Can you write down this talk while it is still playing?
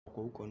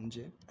kwa huko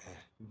nje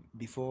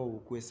before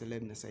ukue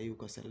celeb na sasa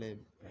uko celeb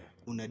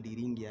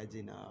unadiringi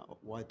aje na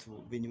watu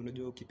venye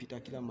unajua ukipita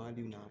kila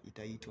mahali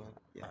itaitwa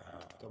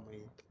kitu kama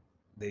hiyo?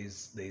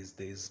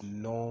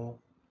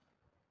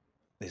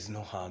 There's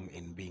no harm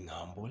in being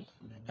humble,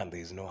 and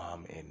there's no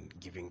harm in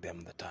giving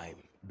them the time,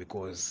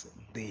 because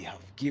they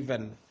have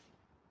given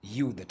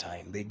you the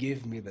time. They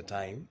gave me the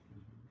time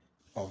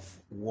of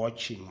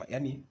watching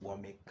yani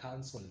wame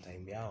cancel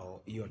time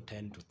yao hiyo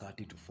 10 to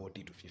 30 to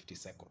 40 to 50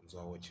 seconds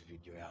wa watch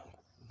video yangu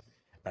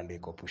na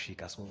ndiko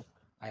pushika, so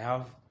I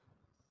have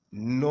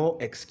no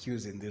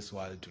excuse in this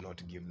world to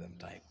not give them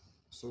time.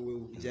 So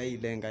wewe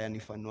lenga yani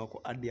fan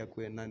wako hadi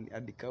akue nani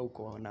hadi kaa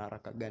uko na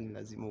haraka gani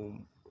lazima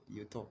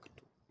you talk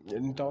to?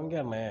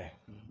 Nitaongea naye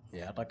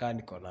hata kama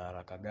niko na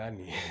haraka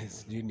gani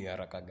sijui ni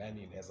haraka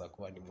gani inaweza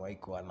kuwa nimewahi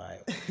kuwa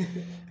nayo.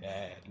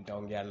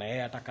 Nitaongea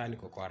naye hata kama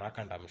niko kwa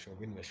haraka,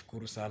 nitamshauri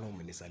nimeshukuru sana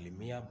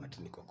umenisalimia but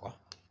niko kwa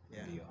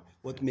ndio.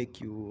 What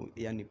make you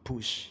yani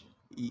push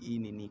hii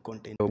ni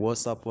content?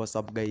 What's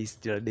up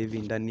guys,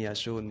 David ndani ya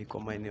show. Niko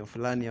maeneo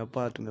fulani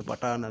hapa,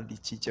 tumepatana na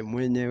chiche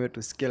mwenyewe,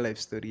 tusikie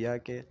life story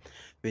yake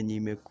venye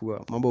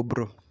imekuwa. Mambo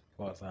bro?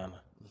 Poa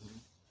sana.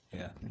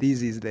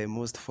 This is the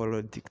most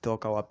followed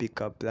TikTok, our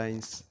pickup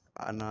lines.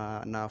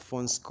 Ana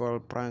phone call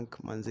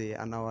prank manze,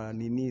 ana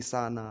nini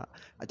sana.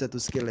 Acha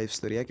tusikie life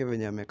story yake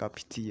venye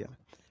amekapitia.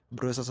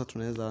 Bro, sasa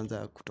tunaweza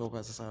anza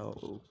kutoka sasa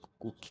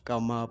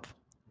ukikama up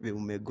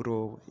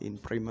umegrow in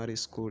primary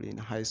school, in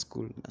high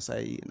school, na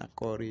sasa na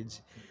college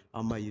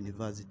ama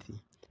university.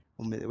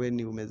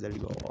 Wewe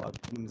umezaliwa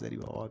wapi?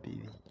 Mzaliwa wapi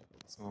hivi?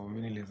 So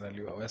mimi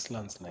nilizaliwa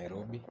Westlands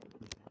Nairobi,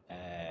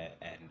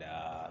 and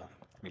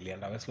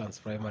nilienda Westlands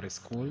Primary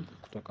School.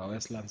 Kutoka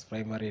Westlands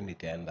Primary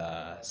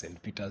nikaenda St.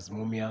 Peter's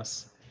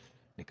Mumias,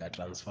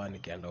 nikatransfer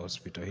nikaenda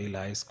Hospital Hill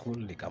High School,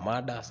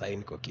 nikamada, sasa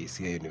niko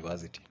KCA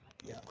University.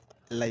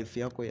 Life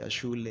yako ya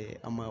shule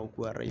ama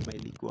ukuwa Raima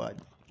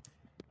ilikuwaje?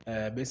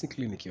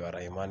 Basically nikiwa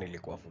Raima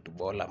nilikuwa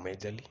footballer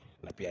majorly,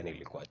 na pia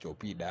nilikuwa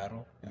chopi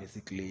daro.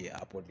 Basically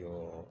hapo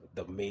ndio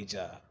the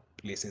major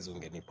places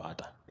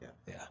ungenipata.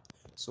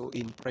 So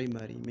in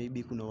primary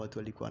maybe kuna watu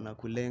walikuwa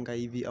wanakulenga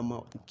hivi, ama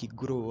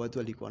ukigrow watu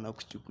walikuwa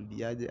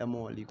wanakuchukuliaje, ama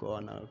walikuwa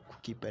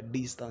wanakukeep a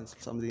distance,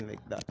 something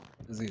like that?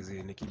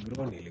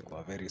 Nikigrow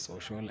nilikuwa very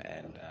social,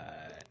 and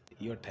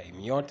hiyo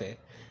time yote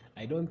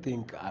I don't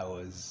think I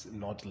was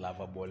not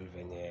lovable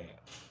venye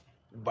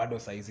bado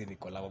saizi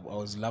niko lovable. I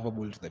was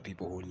lovable to the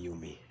people who knew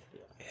me.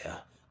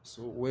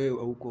 So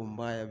wewe uko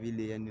mbaya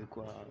vile yani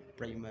kwa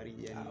primary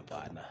yani?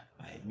 Hapana,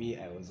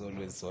 I was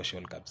always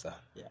social kabisa.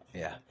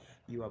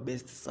 Your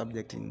best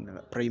subject in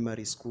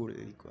primary school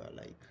ilikuwa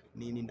like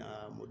nini,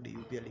 na mode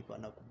yupi alikuwa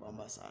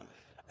anakubamba sana?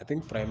 I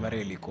think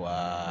primary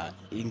ilikuwa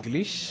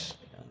English.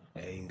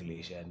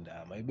 English, and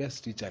my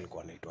best teacher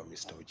alikuwa anaitwa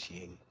Mr.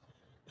 Ochieng.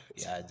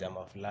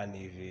 Jamaa fulani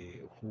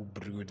hivi who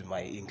brewed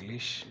my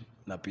English,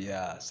 na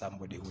pia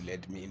somebody who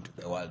led me into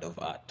the world of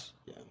art.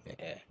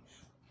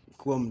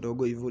 Kuwa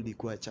mdogo hivyo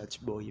ulikuwa church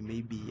boy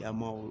maybe,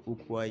 ama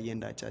ukuwa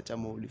yenda church,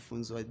 ama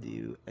ulifunzwa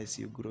as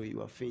you grow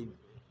your faith?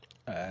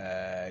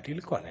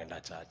 Nilikuwa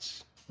naenda church.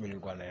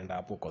 Nilikuwa naenda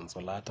hapo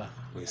Consolata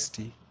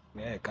West.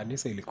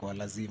 Kanisa ilikuwa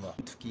lazima.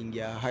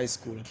 Tukiingia high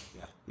school,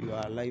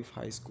 your life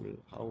high school,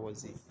 how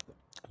was it?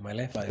 My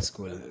life high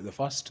school, the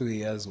first 2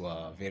 years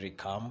were very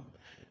calm,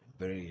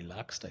 very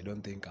relaxed. I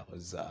don't think I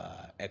was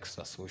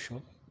extra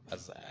social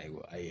as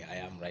I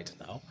am right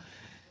now.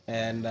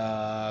 And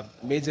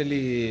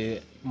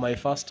majorly my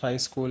first high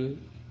school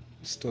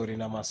story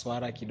na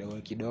maswara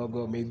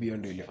kidogo maybe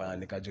ndio ilifanya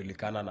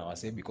nikajulikana na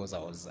wase, because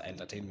I was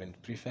entertainment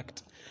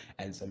prefect,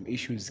 and some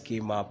issues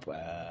came up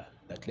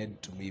that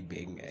led to me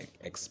being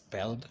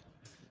expelled.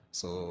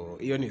 So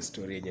hiyo ni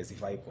story yenye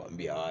sifai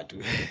kuambia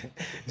watu.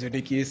 So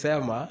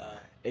nikisema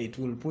it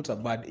will put a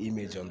bad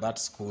image on that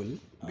school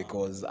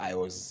because I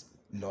was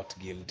not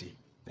guilty.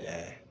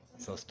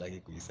 So sitaki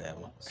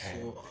kuisema.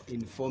 So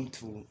inform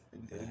to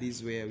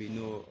this where we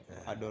know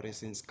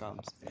adolescence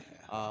comes.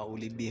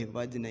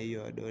 Ulibehaveaje na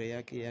hiyo adore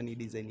yake, yani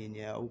design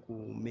yenye huku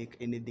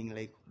make anything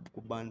like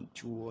kuban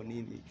chuo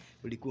nini,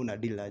 ulikuwa una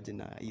deal aje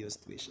na hiyo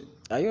situation?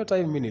 Hiyo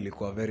time mimi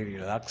nilikuwa very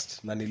relaxed,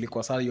 na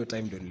nilikuwa sana hiyo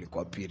time ndio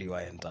nilikuwa piri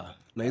wa enter.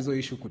 Na hizo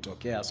issue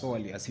kutokea, so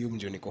wali assume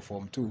ndio niko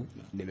form 2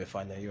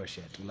 nimefanya hiyo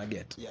shit, una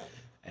get?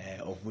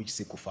 Of which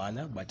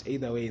sikufanya, but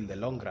either way in the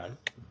long run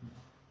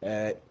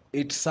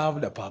it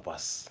served a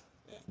purpose.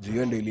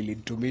 Hiyo ndio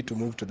lead to me to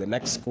move to the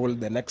next school.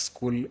 The next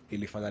school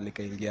ilifanya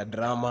nikaingia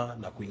drama,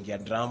 na kuingia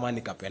drama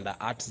nikapenda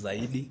art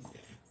zaidi.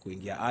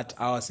 Kuingia art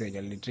hours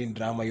yenye nilitrain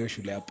drama hiyo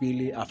shule ya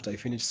pili. After I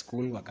finished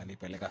school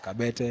wakanipeleka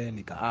Kabete,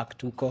 nika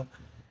act huko,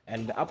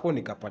 and hapo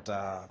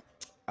nikapata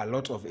a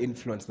lot of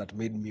influence that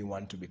made me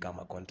want to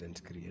become a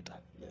content creator.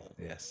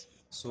 Yes.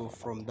 So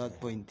from that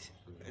point,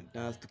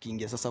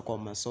 tukiingia sasa kwa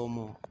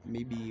masomo,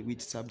 maybe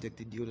which subject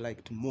did you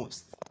like the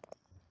most?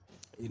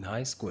 In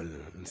high school,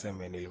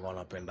 niseme nilikuwa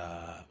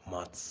napenda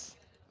maths.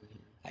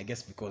 I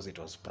guess because it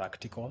was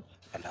practical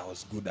and I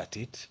was good at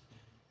it,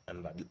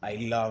 and I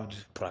loved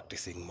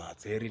practicing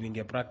maths. Heri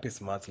ninge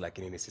practice maths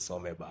lakini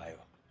nisisome bio.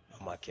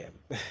 ama kem.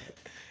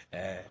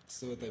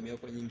 So time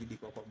yako nyingi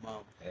ilikuwa kwa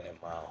mama.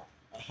 Mao.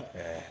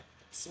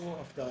 So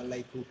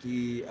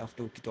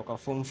after ukitoka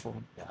form 4,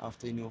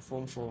 after in your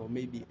form 4,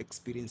 maybe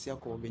experience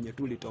yako venye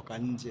tu ulitoka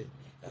nje,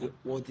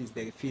 what is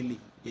the feeling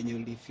yenye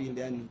ulifeel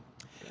yani?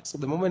 So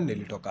the moment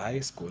nilitoka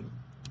high school,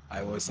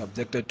 I was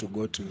subjected to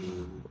go to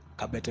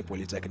Kabete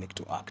Polytechnic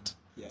to act.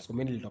 Yeah. So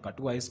mimi nilitoka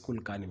tu high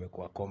school ka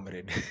nimekuwa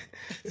comrade.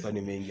 So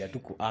nimeingia tu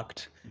ku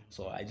act.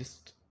 So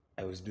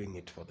I was doing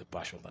it for the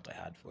passion that I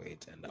had for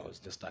it, and I was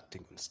just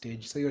acting on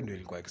stage. So hiyo ndio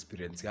ilikuwa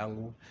experience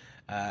yangu.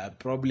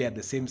 Probably at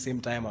the same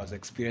time I was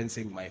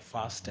experiencing my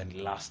first and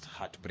last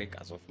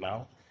heartbreak as of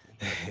now.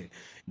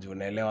 Ndio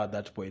naelewa at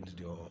that point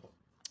ndio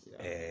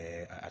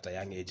at a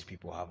young age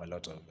people have a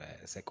lot of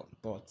second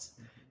thoughts.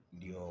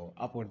 Ndio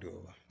hapo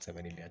ndio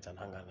tuseme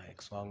niliachananga na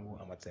ex wangu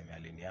ama tuseme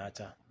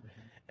aliniacha.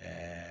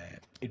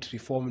 It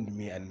reformed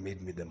me and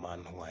made me the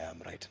man who I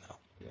am right now.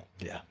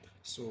 Yeah.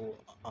 So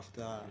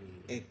after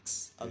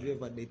ex, have you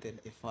ever dated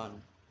a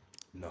fan?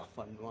 No.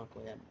 Fan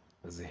wako yani?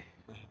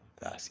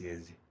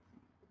 Siwezi.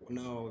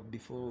 Now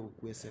before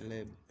ukuwe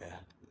celeb,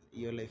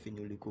 hiyo life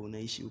yenye ulikuwa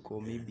unaishi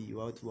huko, maybe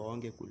watu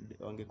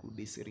wange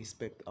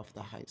disrespect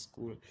after high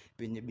school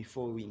venye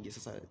before uingie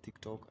sasa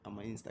TikTok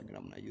ama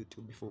Instagram na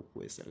YouTube before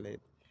ukuwe celeb.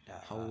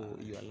 How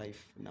your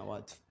life na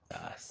watu?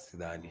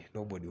 Sidhani.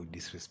 Nobody would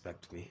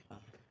disrespect me.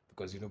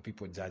 Because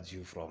people judge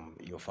you from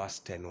your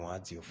first 10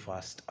 words, your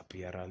first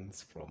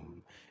appearance,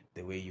 from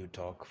the way you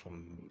talk,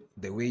 from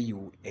the way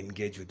you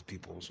engage with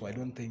people. So I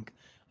don't think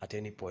at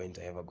any point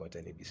I ever got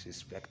any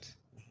disrespect.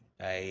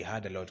 I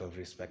had a lot of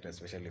respect,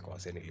 especially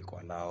because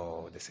nilikuwa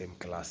now the same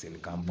class in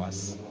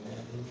campus.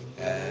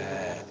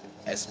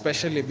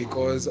 Especially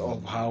because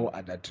of how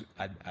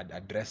I'd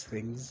address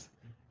things,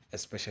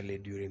 especially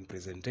during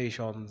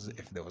presentations,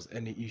 if there was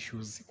any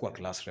issues, sikuwa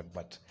class rep,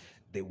 but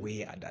the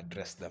way I'd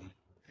address them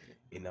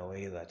in a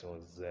way that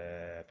was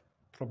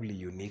probably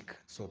unique.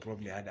 So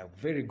probably I had a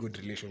very good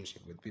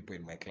relationship with people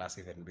in my class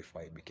even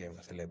before I became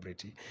a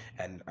celebrity,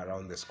 and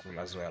around the school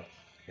as well.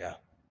 Yeah.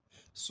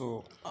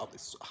 So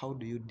how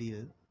do you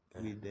deal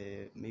with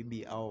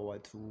maybe hao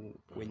watu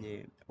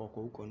wenye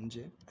wako huko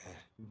nje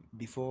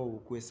before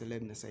ukuwe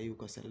celeb na sasa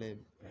uko celeb,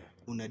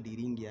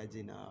 unadiringi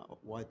aje na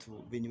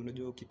watu venye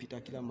unajua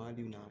ukipita kila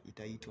mahali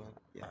itaitwa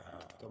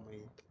kitu kama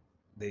hiyo?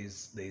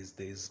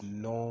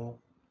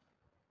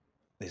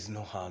 There's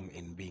no harm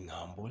in being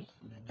humble,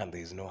 and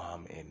there's no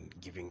harm in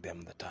giving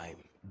them the time,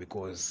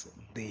 because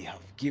they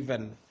have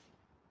given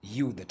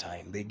you the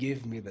time. They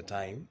gave me the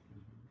time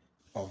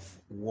of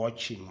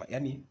watching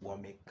yani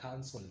wame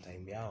cancel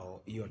time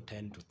yao hiyo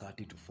 10 to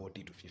 30 to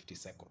 40 to 50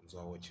 seconds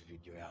wa watch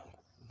video yangu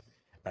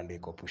and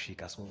iko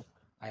pushika. So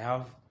I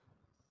have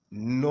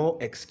no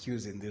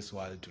excuse in this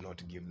world to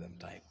not give them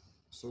time.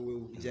 So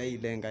wewe ujai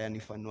lenga yani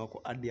fan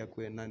wako hadi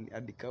akwe nani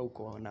hadi kaa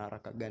uko na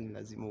haraka gani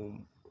lazima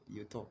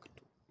you talk to?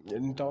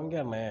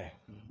 Nitaongea naye.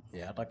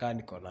 Hata kama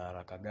niko na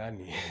haraka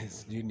gani,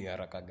 sijui ni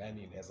haraka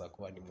gani inaweza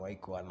kuwa nimewai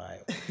kuwa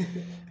nayo.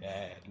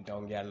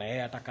 Nitaongea naye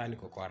hata kama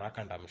niko kwa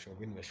haraka,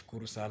 nitamshauri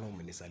nimeshukuru sana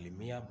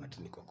umenisalimia, but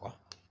niko kwa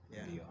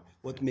ndio.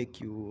 What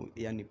make you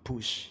yani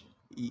push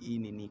hii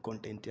ni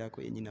content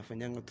yako yenye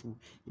inafanyanga tu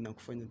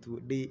inakufanya tu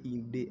day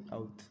in day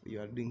out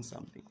you are doing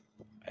something?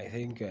 I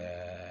think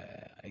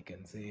I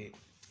can say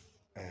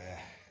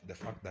the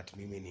fact that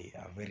mimi ni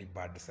a very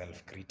bad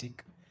self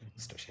critic,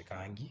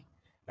 sitoshekangi.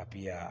 Na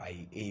pia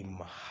I aim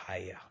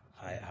higher,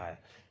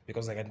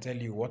 because I can tell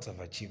you what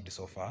I've achieved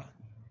so far,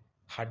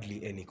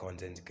 hardly any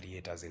content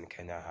creators in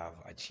Kenya have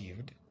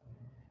achieved,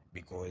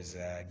 because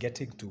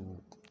getting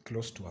to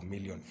close to 1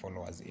 million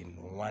followers in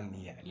 1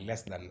 year,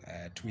 less than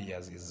 2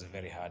 years, is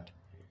very hard.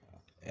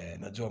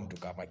 Najua mtu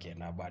kama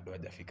Kena bado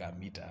hajafika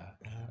mita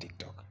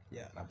TikTok.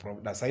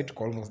 Na site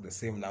tuko almost the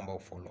same number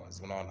of followers,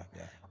 unaona?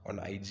 On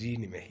IG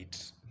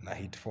hit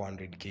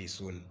 400k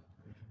soon.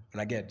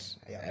 Una get?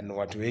 And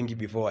watu wengi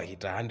before I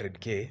hit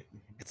 100k,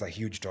 it's a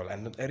huge toll.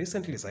 And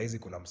recently saizi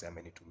kuna msee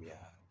amenitumia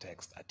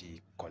text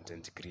ati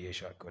content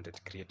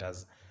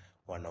creators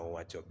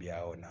wanaoa job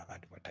yao na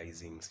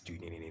advertising sijui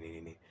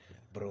nini.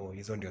 Bro,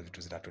 hizo ndio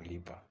vitu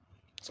zinatulipa,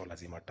 so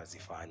lazima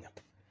tutazifanya.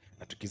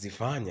 Na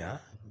tukizifanya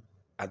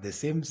at the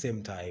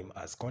same time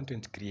as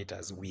content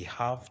creators, we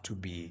have to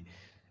be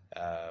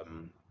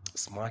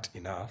smart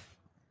enough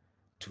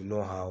to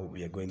know how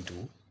we are going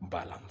to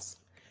balance.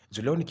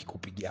 Leo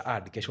nikikupigia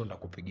ad, kesho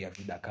ndakupigia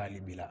vida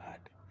kali bila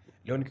ad.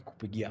 Leo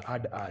nikikupigia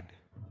ad,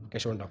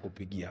 kesho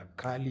ndakupigia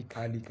kali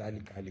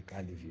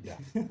vida.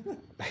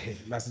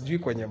 Na sijui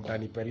kwenye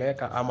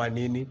mtanipeleka ama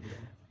nini.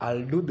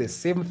 I'll do the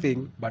same thing,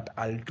 but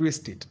I'll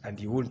twist it and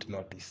you won't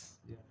notice.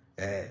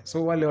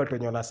 So wale watu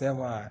wenye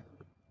wanasema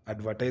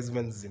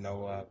advertisements in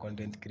our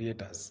content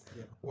creators,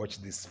 watch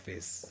this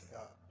space.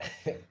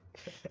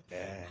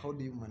 How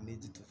do you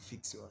manage to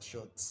fix your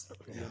shots,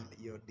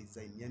 your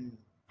design,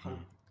 how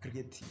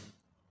creative?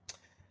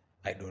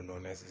 I don't know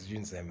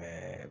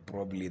necessarily.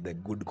 Probably the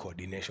good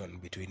coordination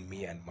between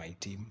me and my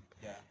team.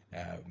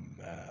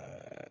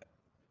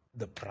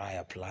 The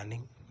prior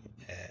planning.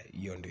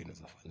 Hiyo ndio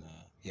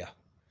inawezafanya.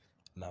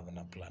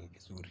 Na plan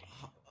vizuri.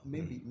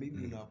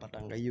 maybe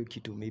unapatanga hiyo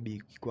kitu, maybe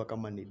ikikuwa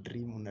kama ni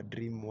dream, una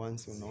dream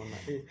once unaona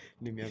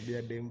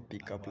nimeambia dem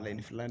pick up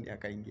line fulani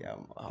akaingia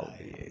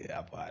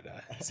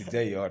hapana.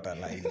 Sijaiota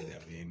line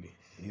jamani.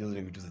 Hizo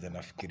ni vitu zenye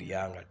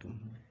nafikirianga tu.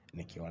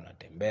 Nikiwa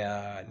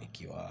natembea,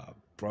 nikiwa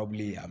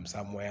probably I'm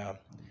somewhere.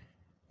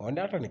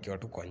 Wanda hata nikiwa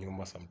tu kwa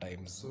nyumba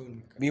sometimes.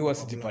 Mi huwa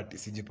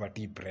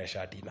sijipati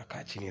pressure ati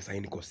nakaa chini sasa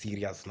niko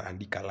serious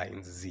naandika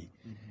lines zi.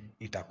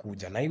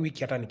 Itakuja. Na hii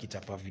wiki hata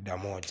nikichapa vida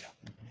moja.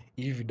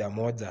 Hii vida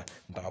moja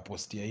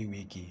nitawapostia hii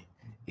wiki.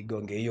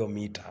 Igonge hiyo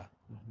mita.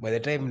 By the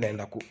time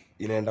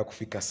inaenda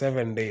kufika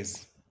 7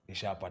 days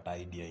nishapata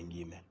idea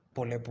ingine.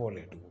 Pole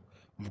pole tu.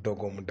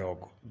 Mdogo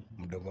mdogo.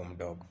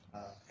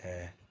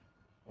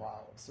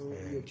 Wow, so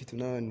hiyo kitu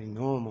nayo ni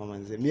noma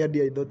manze. Me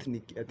hadi I thought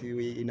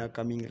ati ina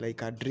coming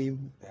like a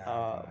dream.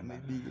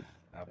 Maybe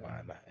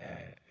hapana.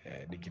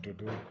 Ni kitu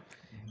tu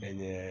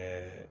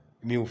yenye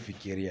mi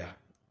ufikiria.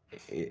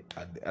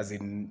 As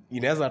in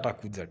inaweza hata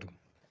kuja tu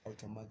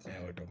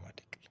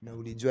automatic. Na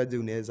ulijuaje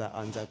unaweza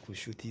anza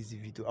kushoot hizi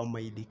vitu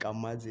ama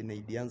ilikamaje na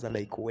ilianza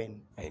like when?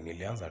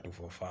 Nilianza tu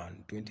for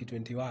fun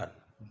 2021.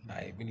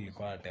 Mimi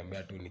nilikuwa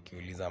natembea tu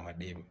nikiuliza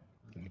madem,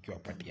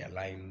 nikiwapatia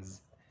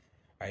lines.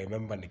 I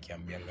remember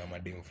nikiambianga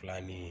madem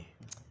fulani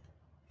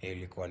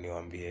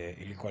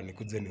ilikuwa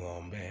nikuje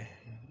niwaombe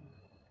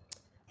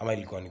ama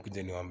ilikuwa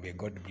nikuje niwaambie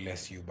God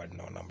bless you but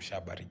naona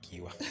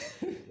mshabarikiwa.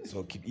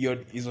 So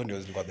hizo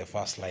ndio zilikuwa the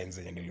first lines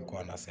zenye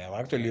nilikuwa nasema.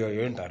 Actually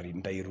hiyo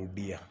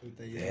nitairudia.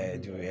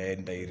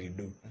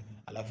 Nitairedo.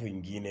 Alafu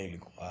ingine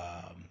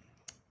ilikuwa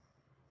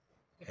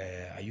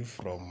are you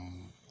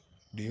from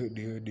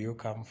do you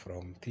come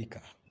from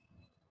Thika?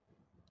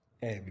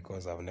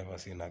 Because I've never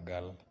seen a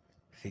girl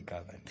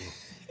thicker than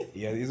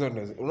you. Hizo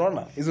ndio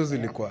unaona, hizo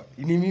zilikuwa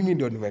ni mimi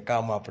ndio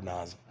nimekama up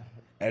nazo.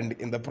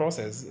 And in the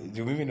process,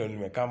 mimi ndio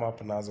nimekama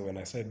up nazo. When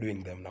I started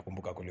doing them,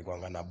 nakumbuka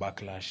kulikuwa na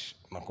backlash,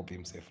 na copy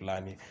mse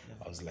fulani.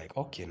 I was like,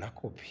 okay, na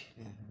copy.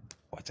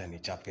 Wacha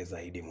nichape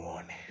zaidi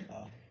muone.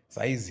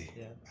 Saizi,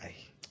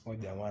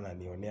 jamaa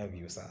ananionea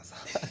view sasa.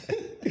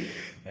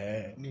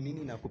 Ni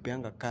nini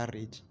nakupeanga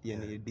courage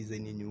yani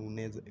design yenye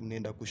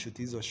unaenda kushoot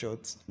hizo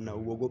shots na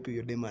uogopi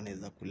hiyo dem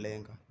anaweza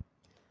kulenga?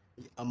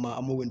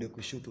 Ama uende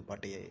kushoot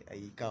upate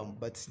aikam,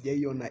 but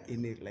sijaiona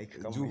any like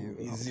kama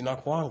hiyo.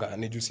 Zinakuanga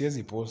ni juu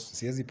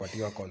siwezi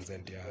patiwa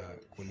consent ya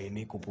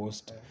kunini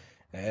kupost.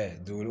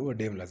 Juu huyo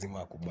dem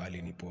lazima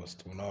akubali ni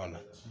post, unaona.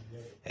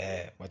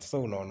 But sasa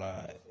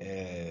unaona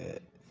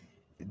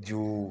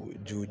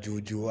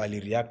juu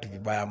alireact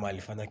vibaya ama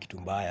alifanya kitu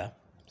mbaya,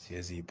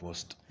 siwezi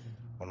post.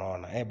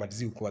 Unaona, but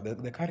zikuwa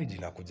the courage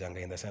inakujanga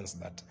in the sense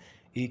that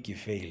hii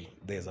kifail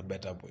there is a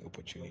better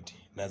opportunity.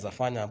 Naweza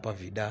fanya hapa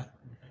vida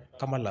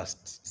kama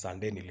last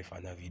Sunday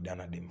nilifanya vida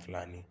na dem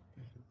fulani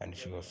and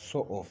she was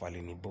so off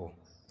alinibo.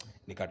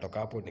 Nikatoka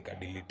hapo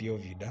nikadelete hiyo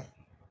vida,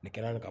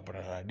 nikaenda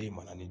nikapata na dem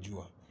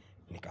ananijua,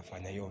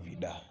 nikafanya hiyo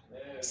vida.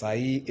 Saa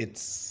hii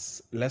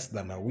it's less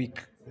than a week.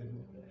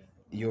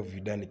 Hiyo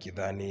vida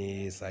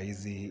nikidhani saa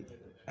hizi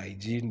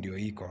IG ndio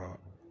iko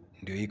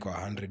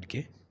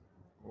 100k.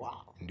 Wow.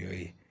 Ndio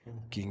hii.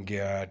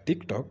 Kingia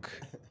TikTok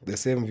the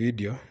same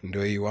video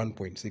ndio hii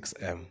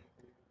 1.6m.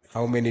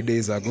 How many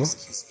days ago?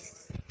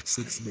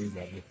 6 days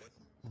ago.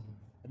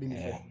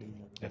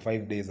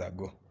 5 days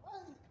ago.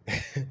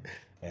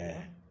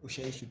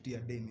 Ushaishutia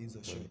dem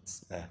hizo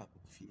shots.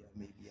 Hakufia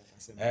maybe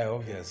akasema.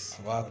 Obvious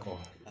wako.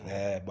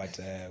 But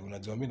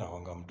unajua mimi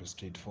naonga mtu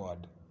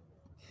straightforward.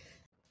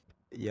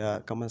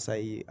 Yeah, kama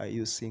sai are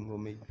you single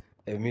maybe?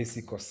 Mimi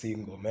siko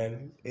single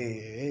man.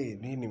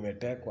 Mimi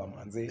nimetekwa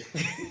manzi.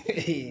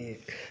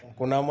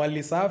 Kuna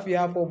mali safi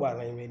hapo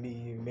bana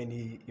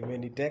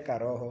imeniteka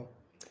roho.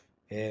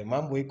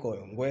 Mambo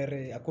iko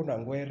ngwere, hakuna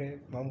ngwere,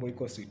 mambo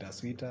iko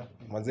sweeter.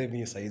 Manze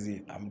mimi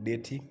saizi I'm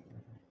dating.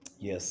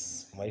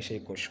 Yes, maisha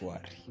iko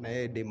shwari. Na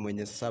yeye dem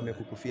mwenye sasa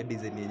amekukufia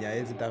design yenye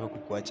hawezi taka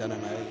kukuachana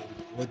na wewe.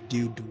 What do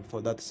you do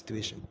for that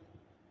situation?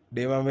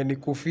 Dem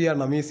amenikufia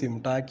na mimi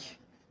simtaki.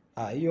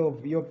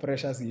 Hiyo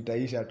pressure si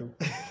itaisha tu.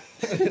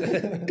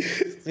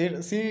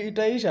 si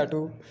itaisha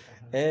tu.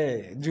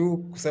 Juu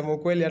kusema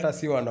kweli hata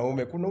si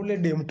wanaume. Kuna ule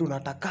dem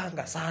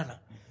tunatakanga sana.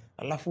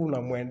 Alafu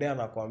unamwendea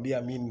na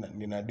kuambia mimi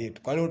nina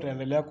date. Kwani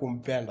utaendelea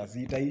kumpenda?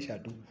 Si itaisha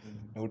tu.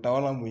 Na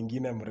utaona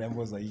mwingine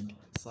mrembo zaidi.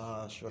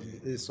 Sawa,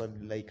 swali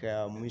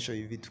like mwisho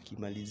hivi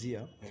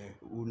tukimalizia,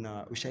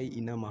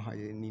 ushaiinama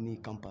nini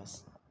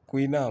campus?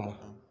 Kuinama?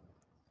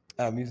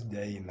 Mimi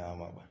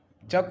sijainama bana.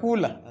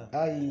 Chakula.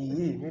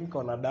 Mimi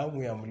niko na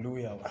damu ya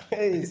Mluya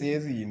bana.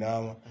 Siwezi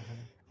inama.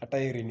 Hata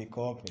heri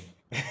nikope.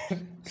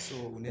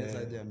 So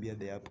unaweza jiambia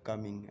the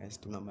upcoming as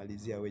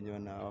tunamalizia wenye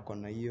wako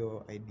na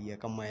hiyo idea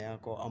kama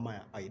yako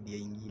ama idea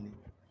nyingine?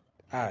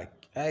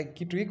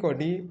 Kitu iko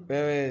ni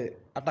wewe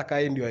hata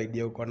kama ndio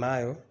idea uko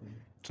nayo,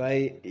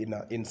 try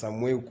in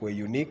some way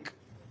ukwe unique.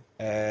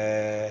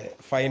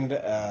 Find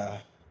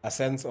a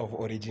sense of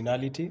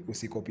originality,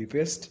 usicopy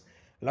paste.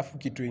 Alafu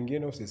kitu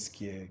ingine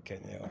usisikie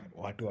kenye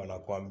watu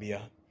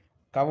wanakuambia.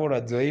 Kama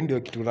unajua hii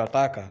ndio kitu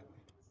unataka,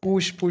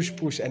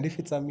 push and if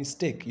it's a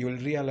mistake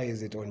you'll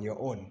realize it on your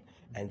own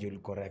and you'll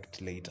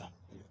correct later.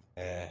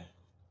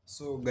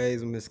 So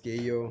guys, umesikia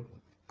hiyo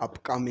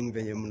upcoming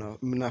venye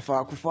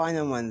mnafaa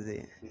kufanya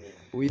manze.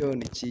 Huyo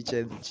ni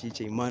Chiche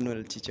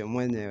Emmanuel Chiche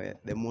mwenyewe,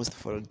 the most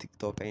followed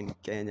TikToker in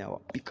Kenya wa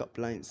pick up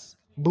lines.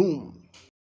 Boom.